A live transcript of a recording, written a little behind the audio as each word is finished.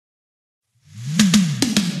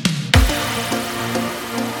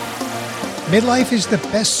Midlife is the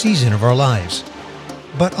best season of our lives,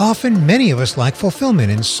 but often many of us lack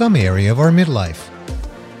fulfillment in some area of our midlife.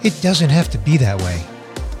 It doesn't have to be that way.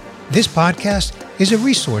 This podcast is a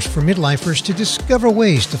resource for midlifers to discover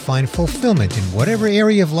ways to find fulfillment in whatever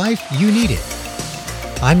area of life you need it.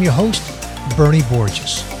 I'm your host, Bernie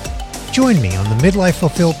Borges. Join me on the Midlife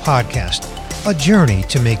Fulfilled podcast, a journey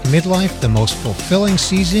to make midlife the most fulfilling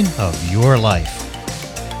season of your life.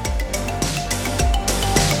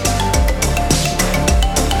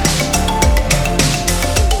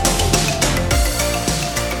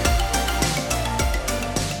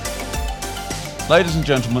 Ladies and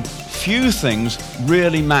gentlemen, few things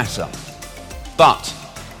really matter, but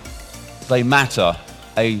they matter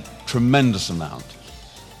a tremendous amount.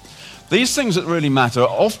 These things that really matter are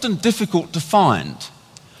often difficult to find,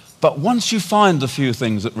 but once you find the few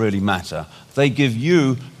things that really matter, they give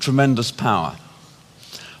you tremendous power.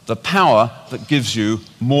 The power that gives you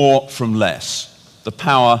more from less, the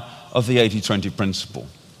power of the 80-20 principle.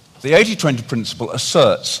 The 80-20 principle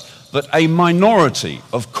asserts that a minority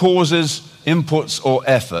of causes, inputs, or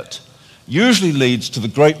effort usually leads to the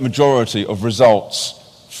great majority of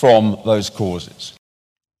results from those causes.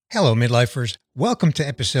 Hello, midlifers. Welcome to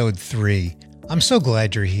episode 3. I'm so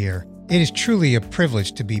glad you're here. It is truly a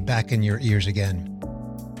privilege to be back in your ears again.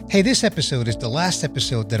 Hey, this episode is the last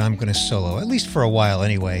episode that I'm going to solo, at least for a while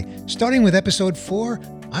anyway. Starting with episode 4,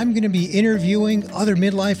 I'm going to be interviewing other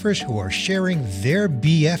midlifers who are sharing their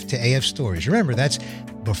BF to AF stories. Remember, that's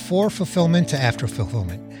before fulfillment to after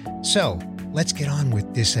fulfillment. So, let's get on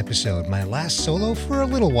with this episode, my last solo for a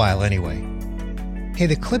little while anyway. Hey,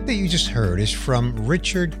 the clip that you just heard is from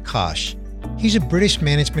Richard Koch. He's a British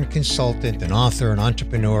management consultant, an author, an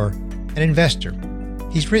entrepreneur, an investor.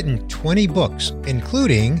 He's written 20 books,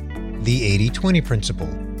 including The 80-20 Principle,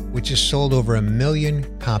 which has sold over 1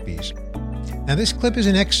 million copies. Now, this clip is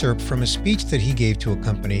an excerpt from a speech that he gave to a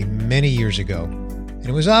company many years ago, and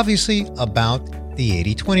it was obviously about the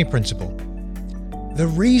 80-20 Principle. The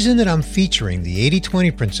reason that I'm featuring the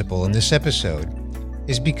 80-20 Principle in this episode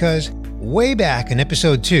is because way back in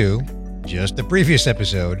episode 2, just the previous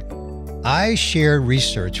episode, I shared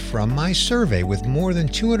research from my survey with more than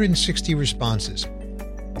 260 responses.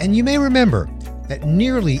 And you may remember that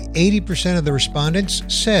nearly 80% of the respondents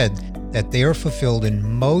said that they are fulfilled in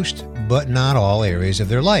most, but not all, areas of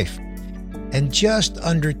their life. And just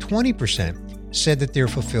under 20% said that they're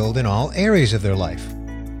fulfilled in all areas of their life.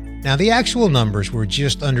 Now, the actual numbers were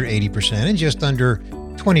just under 80% and just under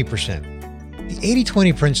 20%. The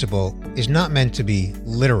 80-20 principle is not meant to be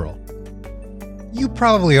literal. You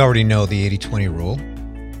probably already know the 80-20 rule.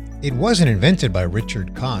 It wasn't invented by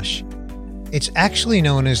Richard Koch. It's actually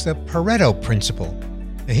known as the Pareto principle.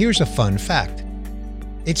 Now, here's a fun fact.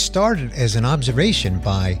 It started as an observation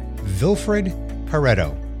by Vilfredo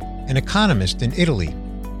Pareto, an economist in Italy.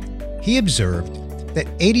 He observed that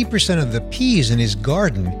 80% of the peas in his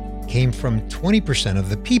garden came from 20% of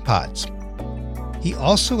the pea pods. He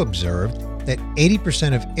also observed that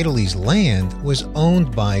 80% of Italy's land was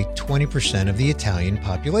owned by 20% of the Italian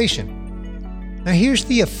population. Now, here's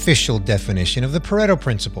the official definition of the Pareto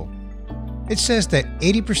principle. It says that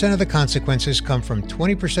 80% of the consequences come from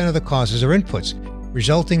 20% of the causes or inputs,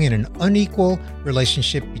 resulting in an unequal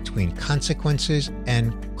relationship between consequences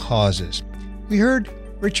and causes. We heard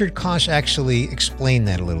Richard Koch actually explain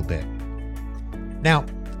that a little bit. Now,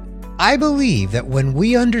 I believe that when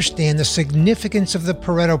we understand the significance of the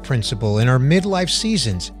Pareto principle in our midlife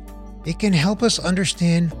seasons, it can help us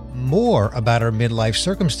understand more about our midlife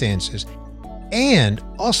circumstances and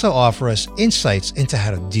also offer us insights into how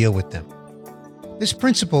to deal with them. This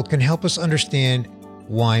principle can help us understand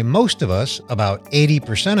why most of us, about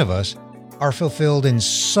 80% of us, are fulfilled in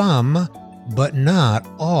some, but not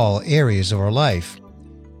all, areas of our life,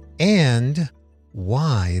 and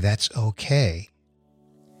why that's okay.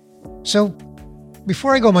 So,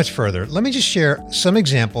 before I go much further, let me just share some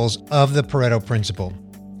examples of the Pareto principle,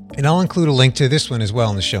 and I'll include a link to this one as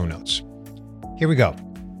well in the show notes. Here we go.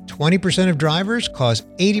 20% of drivers cause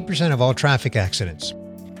 80% of all traffic accidents.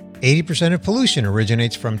 80% of pollution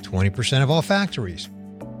originates from 20% of all factories.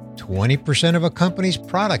 20% of a company's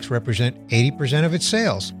products represent 80% of its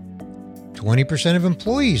sales. 20% of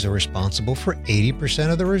employees are responsible for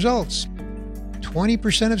 80% of the results.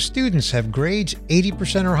 20% of students have grades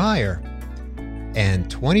 80% or higher, and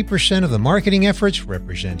 20% of the marketing efforts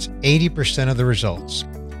represents 80% of the results.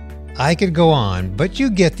 I could go on, but you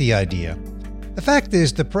get the idea. The fact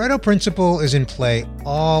is, the Pareto principle is in play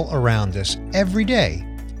all around us every day.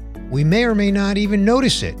 We may or may not even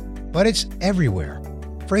notice it, but it's everywhere.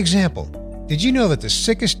 For example, did you know that the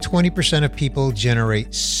sickest 20% of people generate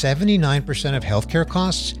 79% of healthcare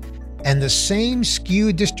costs? And the same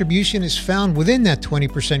skewed distribution is found within that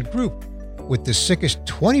 20% group, with the sickest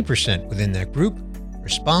 20% within that group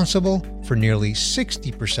responsible for nearly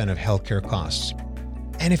 60% of healthcare costs.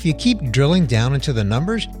 And if you keep drilling down into the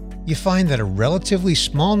numbers, you find that a relatively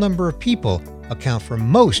small number of people account for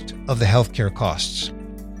most of the healthcare costs.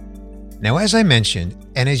 Now, as I mentioned,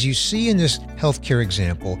 and as you see in this healthcare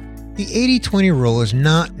example, the 80-20 rule is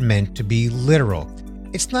not meant to be literal.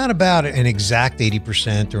 It's not about an exact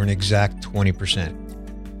 80% or an exact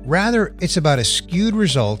 20%. Rather, it's about a skewed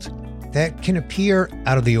result that can appear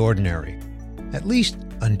out of the ordinary, at least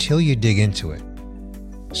until you dig into it.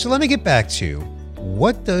 So let me get back to,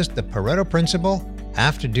 what does the Pareto principle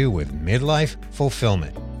have to do with midlife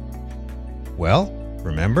fulfillment? Well,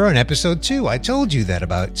 remember in episode 2, I told you that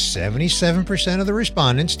about 77% of the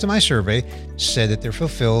respondents to my survey said that they're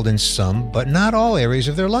fulfilled in some but not all areas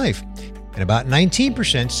of their life. And about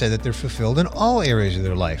 19% said that they're fulfilled in all areas of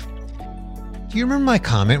their life. Do you remember my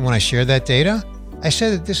comment when I shared that data? I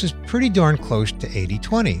said that this is pretty darn close to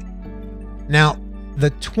 80-20. Now,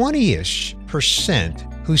 the 20-ish percent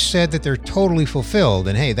who said that they're totally fulfilled,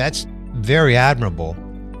 and hey, that's very admirable,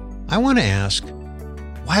 I want to ask,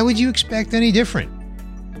 why would you expect any different?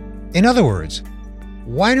 In other words,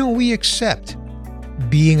 why don't we accept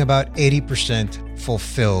being about 80%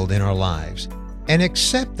 fulfilled in our lives and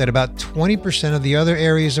accept that about 20% of the other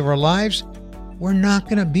areas of our lives, we're not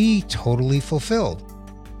going to be totally fulfilled?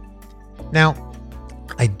 Now,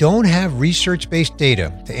 I don't have research-based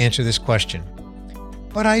data to answer this question,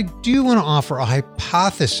 but I do want to offer a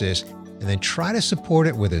hypothesis and then try to support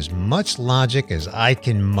it with as much logic as I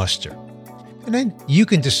can muster. And then you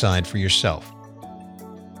can decide for yourself.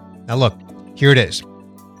 Now look, here it is.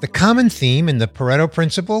 The common theme in the Pareto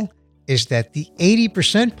principle is that the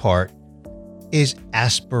 80% part is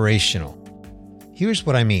aspirational. Here's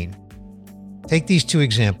what I mean. Take these two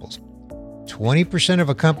examples. 20% of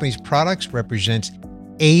a company's products represents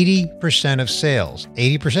 80% of sales.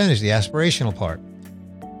 80% is the aspirational part.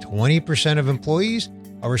 20% of employees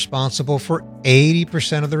are responsible for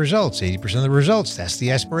 80% of the results. 80% of the results, that's the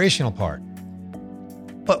aspirational part.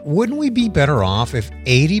 But wouldn't we be better off if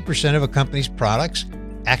 80% of a company's products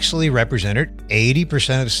actually represented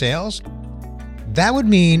 80% of sales? That would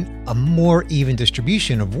mean a more even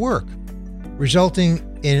distribution of work,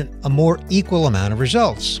 resulting in a more equal amount of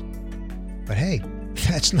results. But hey,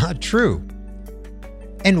 that's not true.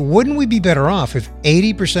 And wouldn't we be better off if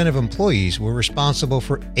 80% of employees were responsible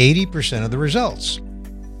for 80% of the results?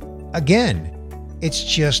 Again, it's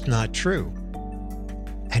just not true.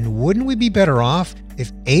 And wouldn't we be better off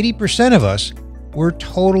if 80% of us were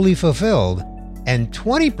totally fulfilled and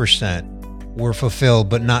 20% were fulfilled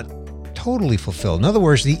but not totally fulfilled? In other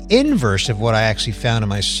words, the inverse of what I actually found in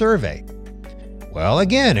my survey. Well,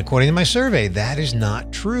 again, according to my survey, that is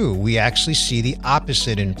not true. We actually see the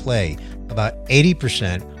opposite in play. About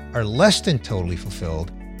 80% are less than totally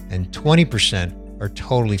fulfilled and 20% are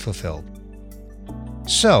totally fulfilled.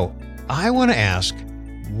 So I want to ask,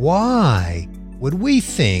 why would we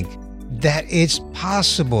think that it's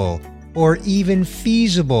possible or even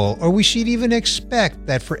feasible, or we should even expect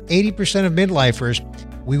that for 80% of midlifers,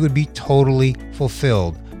 we would be totally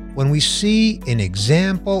fulfilled, when we see in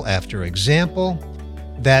example after example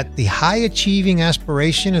that the high-achieving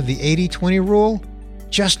aspiration of the 80-20 rule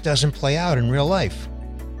just doesn't play out in real life?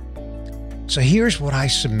 So here's what I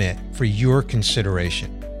submit for your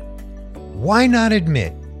consideration. Why not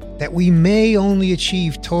admit that we may only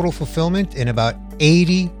achieve total fulfillment in about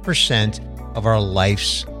 80% of our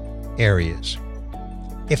life's areas?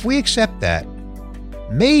 If we accept that,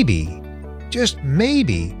 maybe, just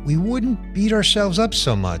maybe, we wouldn't beat ourselves up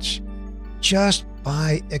so much just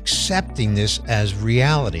by accepting this as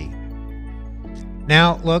reality.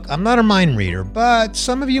 Now, look, I'm not a mind reader, but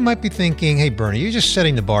some of you might be thinking, hey, Bernie, you're just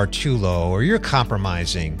setting the bar too low or you're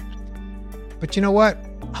compromising. But you know what?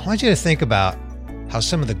 I want you to think about how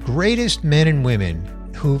some of the greatest men and women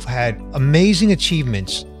who've had amazing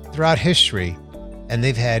achievements throughout history, and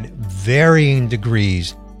they've had varying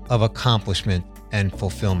degrees of accomplishment and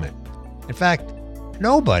fulfillment. In fact,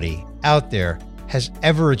 nobody out there has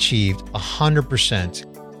ever achieved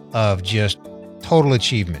 100% of just total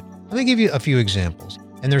achievement. Let me give you a few examples.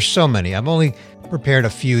 And there's so many. I've only prepared a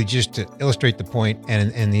few just to illustrate the point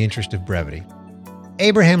and in the interest of brevity.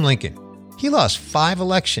 Abraham Lincoln. He lost 5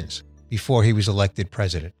 elections before he was elected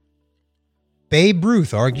president. Babe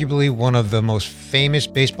Ruth, arguably one of the most famous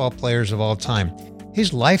baseball players of all time.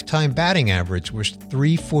 His lifetime batting average was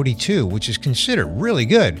 .342, which is considered really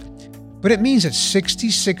good. But it means that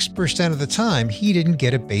 66% of the time, he didn't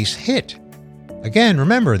get a base hit. Again,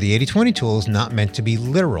 remember, the 80-20 tool is not meant to be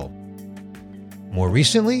literal. More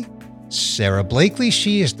recently, Sarah Blakely,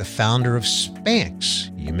 she is the founder of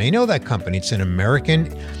Spanx. You may know that company. It's an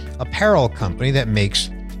American apparel company that makes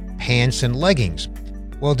pants and leggings.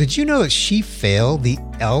 Well, did you know that she failed the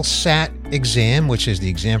LSAT exam, which is the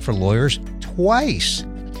exam for lawyers, twice,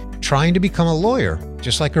 trying to become a lawyer,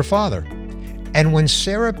 just like her father? And when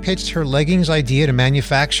Sarah pitched her leggings idea to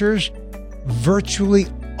manufacturers, virtually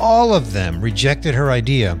all of them rejected her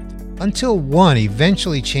idea until one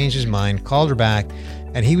eventually changed his mind, called her back,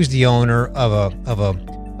 and he was the owner of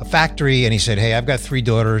a factory, and he said, "Hey, I've got 3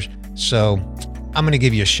 daughters, so I'm going to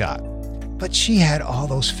give you a shot." But she had all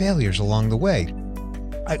those failures along the way.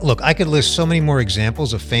 I could list so many more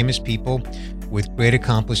examples of famous people with great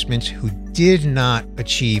accomplishments who did not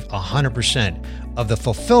achieve 100% of the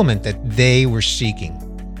fulfillment that they were seeking.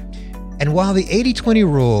 And while the 80-20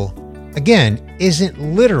 rule, again, isn't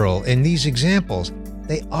literal in these examples,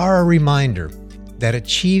 they are a reminder that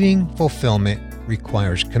achieving fulfillment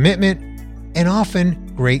requires commitment and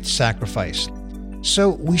often great sacrifice. So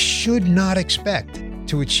we should not expect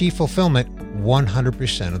to achieve fulfillment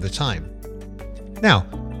 100% of the time. Now,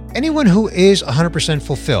 anyone who is 100%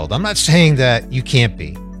 fulfilled, I'm not saying that you can't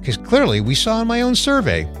be, because clearly we saw in my own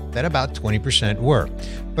survey that about 20% were.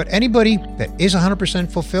 But anybody that is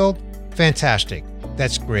 100% fulfilled, fantastic.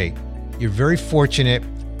 That's great. You're very fortunate.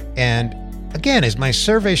 And again, as my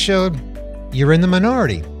survey showed, you're in the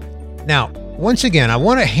minority. Now, once again, I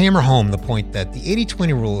want to hammer home the point that the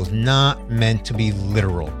 80-20 rule is not meant to be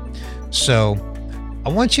literal. So I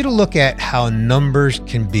want you to look at how numbers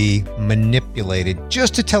can be manipulated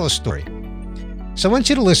just to tell a story. So I want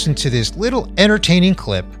you to listen to this little entertaining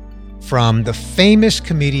clip from the famous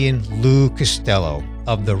comedian Lou Costello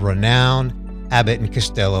of the renowned Abbott and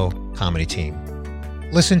Costello comedy team.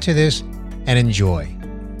 Listen to this and enjoy.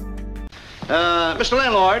 Mr.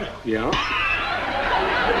 Landlord. Yeah?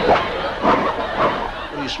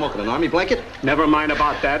 What are you smoking, an army blanket? Never mind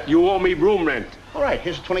about that. You owe me room rent. All right,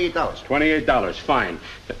 here's $28. $28, fine.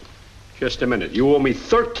 Just a minute. You owe me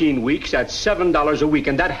 13 weeks at $7 a week,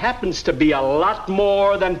 and that happens to be a lot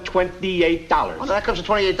more than $28. Well, that comes to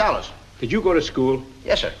 $28. Did you go to school?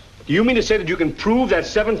 Yes, sir. Do you mean to say that you can prove that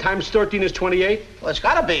 7 times 13 is 28? Well, it's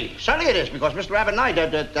got to be. Certainly it is, because Mr. Abbott and I,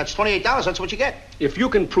 that's $28. That's what you get. If you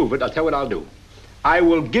can prove it, I'll tell you what I'll do. I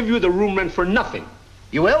will give you the room rent for nothing.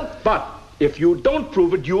 You will? But if you don't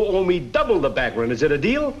prove it, you owe me double the back rent. Is it a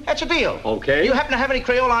deal? That's a deal. Okay. Do you happen to have any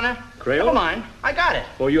Crayola on there? Crayola? Never mind. I got it.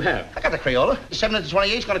 Oh, you have? I got the Crayola. 7 into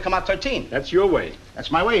 28 is going to come out 13. That's your way.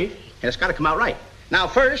 That's my way. And it's got to come out right. Now,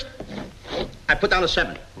 first, I put down a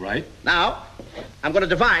 7. Right. Now, I'm going to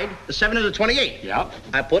divide the 7 into 28. Yeah.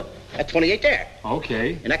 I put a 28 there.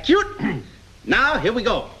 Okay. Isn't that cute? Now, here we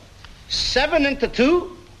go. 7 into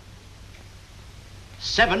 2.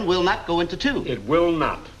 7 will not go into 2. It will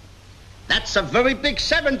not. That's a very big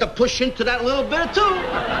 7 to push into that little bit of 2.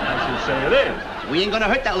 I should say it is. We ain't going to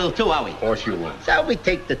hurt that little 2, are we? Of course you won't. So we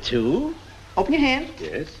take the 2, open your hand,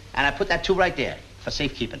 Yes. and I put that 2 right there for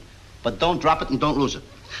safekeeping. But don't drop it and don't lose it.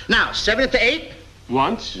 Now, 7 into 8.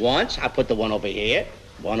 Once. Once, I put the 1 over here,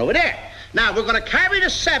 1 over there. Now, we're going to carry the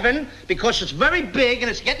 7 because it's very big and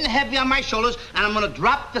it's getting heavy on my shoulders, and I'm going to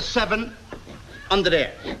drop the 7 under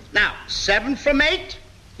there. Now, 7 from 8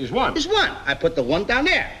 is 1. is 1. I put the 1 down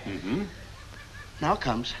there. Mm-hmm. Now it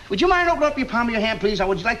comes. Would you mind opening up your palm of your hand, please? Or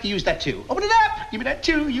would you like to use that 2? Open it up. Give me that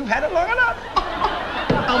 2. You've had it long enough.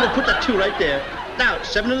 I'm going to put that 2 right there. Now,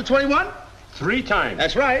 7 into 21. 3 times.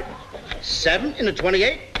 That's right. 7 into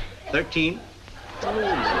 28. 13. Good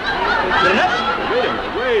enough?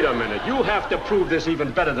 Wait a minute. You have to prove this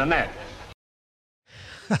even better than that.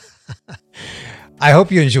 I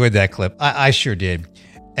hope you enjoyed that clip. I sure did.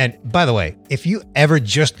 And by the way, if you ever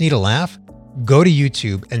just need a laugh, go to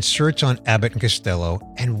YouTube and search on Abbott and Costello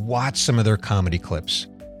and watch some of their comedy clips.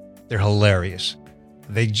 They're hilarious.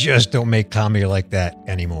 They just don't make comedy like that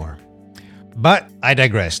anymore. But I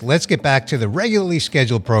digress. Let's get back to the regularly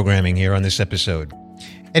scheduled programming here on this episode.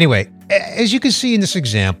 Anyway, as you can see in this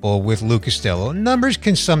example with Lou Costello, numbers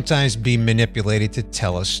can sometimes be manipulated to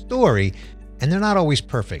tell a story, and they're not always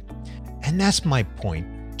perfect. And that's my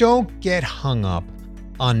point. Don't get hung up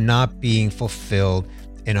on not being fulfilled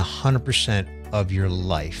in 100% of your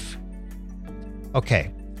life.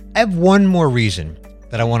 Okay, I have one more reason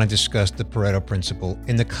that I want to discuss the Pareto principle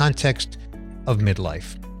in the context of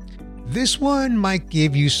midlife. This one might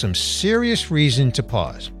give you some serious reason to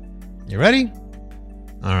pause. You ready?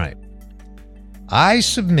 All right. I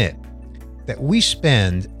submit that we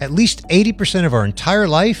spend at least 80% of our entire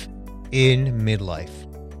life in midlife.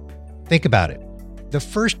 Think about it. The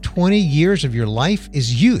first 20 years of your life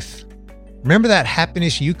is youth. Remember that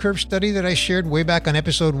happiness U-curve study that I shared way back on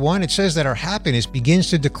episode 1? It says that our happiness begins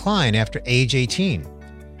to decline after age 18.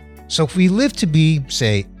 So if we live to be,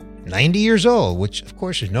 say, 90 years old, which of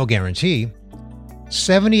course is no guarantee,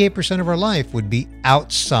 78% of our life would be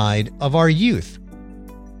outside of our youth.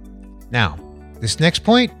 Now, this next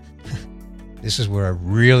point, this is where I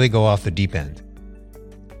really go off the deep end.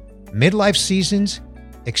 Midlife seasons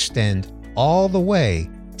extend all the way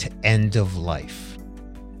to end of life.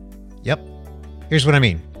 Yep, here's what I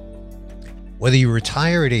mean. Whether you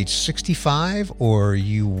retire at age 65 or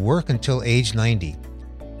you work until age 90,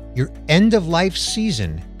 your end of life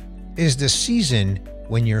season is the season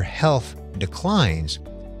when your health declines,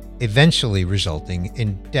 eventually resulting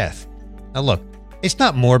in death. Now look, it's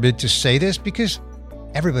not morbid to say this because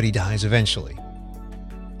everybody dies eventually.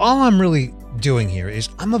 All I'm really doing here is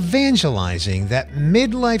I'm evangelizing that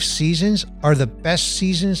midlife seasons are the best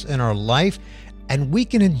seasons in our life, and we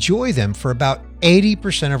can enjoy them for about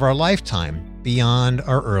 80% of our lifetime beyond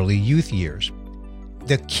our early youth years.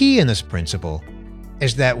 The key in this principle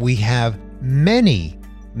is that we have many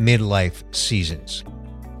midlife seasons.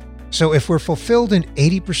 So if we're fulfilled in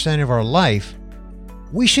 80% of our life,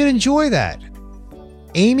 we should enjoy that.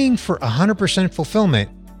 Aiming for 100% fulfillment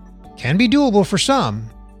can be doable for some,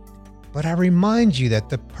 but I remind you that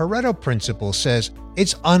the Pareto principle says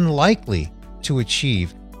it's unlikely to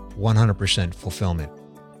achieve 100% fulfillment.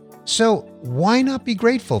 So why not be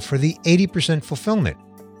grateful for the 80% fulfillment?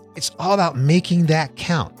 It's all about making that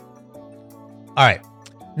count. All right,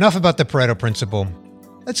 enough about the Pareto principle.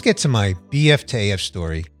 Let's get to my BF to AF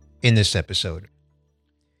story in this episode.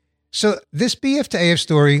 So this BF to AF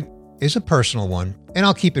story is a personal one, and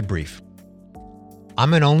I'll keep it brief.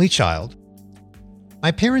 I'm an only child.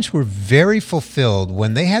 My parents were very fulfilled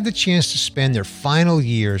when they had the chance to spend their final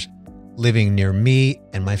years living near me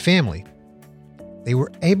and my family. They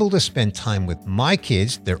were able to spend time with my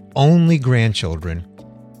kids, their only grandchildren.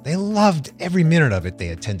 They loved every minute of it. They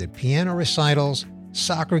attended piano recitals,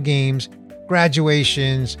 soccer games,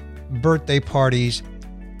 graduations, birthday parties.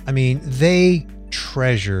 I mean, they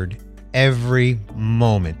treasured every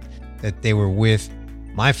moment that they were with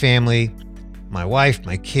my family, my wife,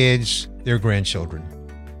 my kids, their grandchildren.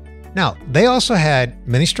 Now, they also had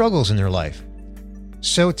many struggles in their life.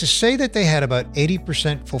 So to say that they had about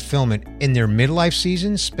 80% fulfillment in their midlife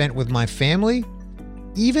season spent with my family,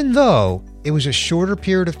 even though it was a shorter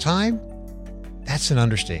period of time, that's an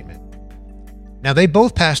understatement. Now, they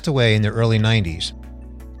both passed away in their early 90s.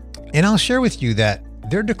 And I'll share with you that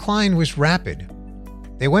their decline was rapid.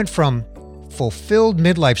 They went from fulfilled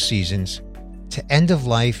midlife seasons to end of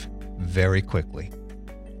life very quickly.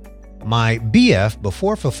 My BF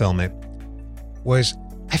before fulfillment was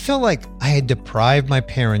I felt like I had deprived my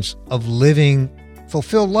parents of living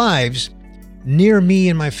fulfilled lives near me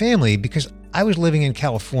and my family because I was living in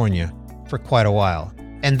California for quite a while,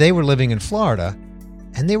 and they were living in Florida,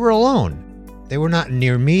 and they were alone. They were not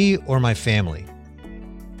near me or my family.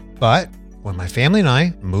 But when my family and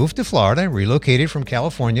I moved to Florida, relocated from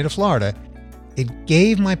California to Florida, it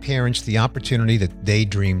gave my parents the opportunity that they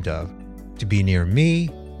dreamed of, to be near me,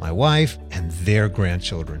 my wife, and their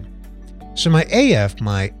grandchildren. So my AF,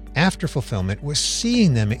 my after fulfillment, was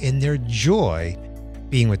seeing them in their joy,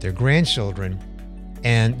 being with their grandchildren,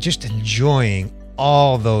 and just enjoying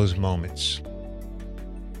all those moments.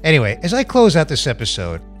 Anyway, as I close out this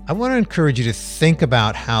episode, I want to encourage you to think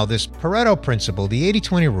about how this Pareto principle, the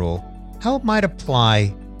 80-20 rule, how it might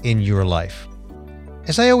apply in your life.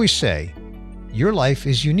 As I always say, your life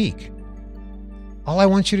is unique. All I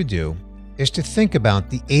want you to do is to think about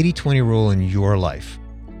the 80-20 rule in your life.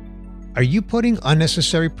 Are you putting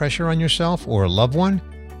unnecessary pressure on yourself or a loved one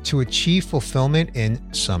to achieve fulfillment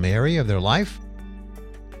in some area of their life?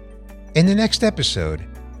 In the next episode,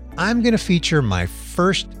 I'm going to feature my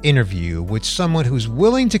first interview with someone who's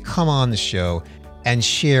willing to come on the show and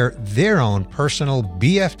share their own personal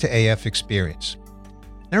BF to AF experience.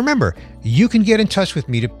 Now remember, you can get in touch with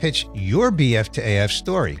me to pitch your BF to AF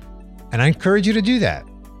story, and I encourage you to do that.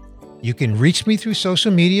 You can reach me through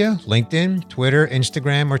social media, LinkedIn, Twitter,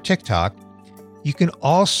 Instagram, or TikTok. You can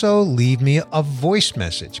also leave me a voice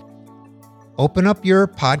message. Open up your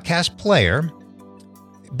podcast player.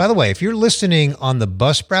 By the way, if you're listening on the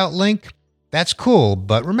Buzzsprout link, that's cool,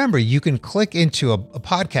 but remember, you can click into a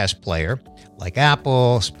podcast player like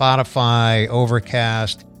Apple, Spotify,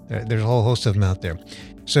 Overcast. There's a whole host of them out there.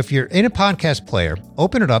 So if you're in a podcast player,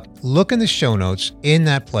 open it up, look in the show notes in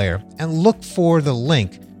that player, and look for the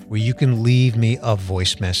link where you can leave me a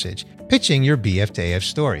voice message pitching your BF to AF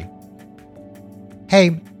story. Hey,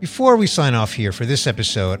 before we sign off here for this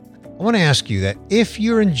episode, I want to ask you that if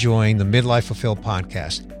you're enjoying the Midlife Fulfilled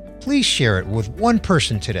podcast, please share it with one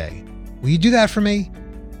person today. Will you do that for me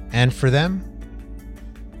and for them?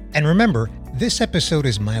 And remember, this episode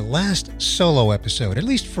is my last solo episode, at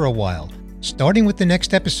least for a while. Starting with the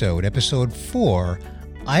next episode, episode 4,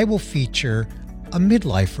 I will feature a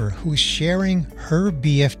midlifer who's sharing her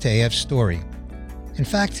BF to AF story. In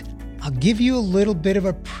fact, I'll give you a little bit of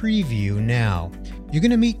a preview now. You're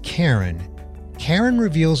going to meet Karen. Karen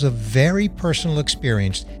reveals a very personal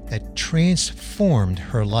experience that transformed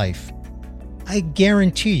her life. I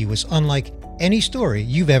guarantee you it's unlike any story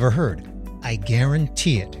you've ever heard. I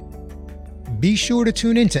guarantee it. Be sure to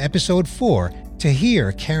tune in to episode 4 to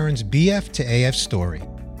hear Karen's BF to AF story.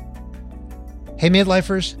 Hey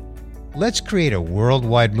midlifers, let's create a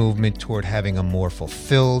worldwide movement toward having a more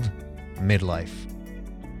fulfilled midlife.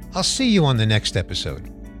 I'll see you on the next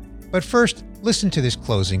episode. But first, listen to this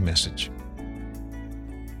closing message.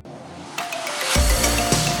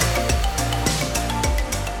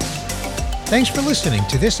 Thanks for listening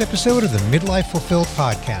to this episode of the Midlife Fulfilled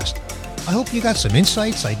podcast. I hope you got some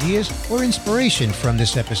insights, ideas, or inspiration from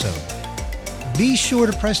this episode. Be sure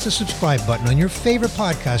to press the subscribe button on your favorite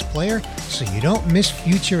podcast player so you don't miss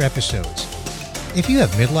future episodes. If you have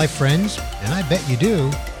midlife friends, and I bet you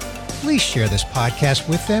do, please share this podcast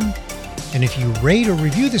with them. And if you rate or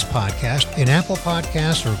review this podcast in Apple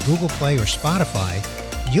Podcasts or Google Play or Spotify,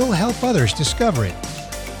 you'll help others discover it.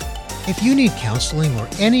 If you need counseling or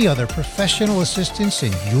any other professional assistance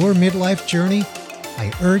in your midlife journey,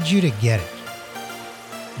 I urge you to get it.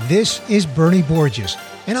 This is Bernie Borges,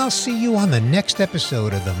 and I'll see you on the next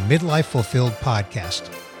episode of the Midlife Fulfilled podcast.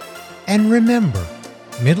 And remember,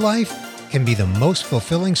 midlife can be the most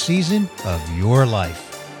fulfilling season of your life.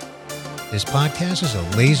 This podcast is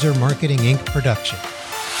a Laser Marketing Inc. production.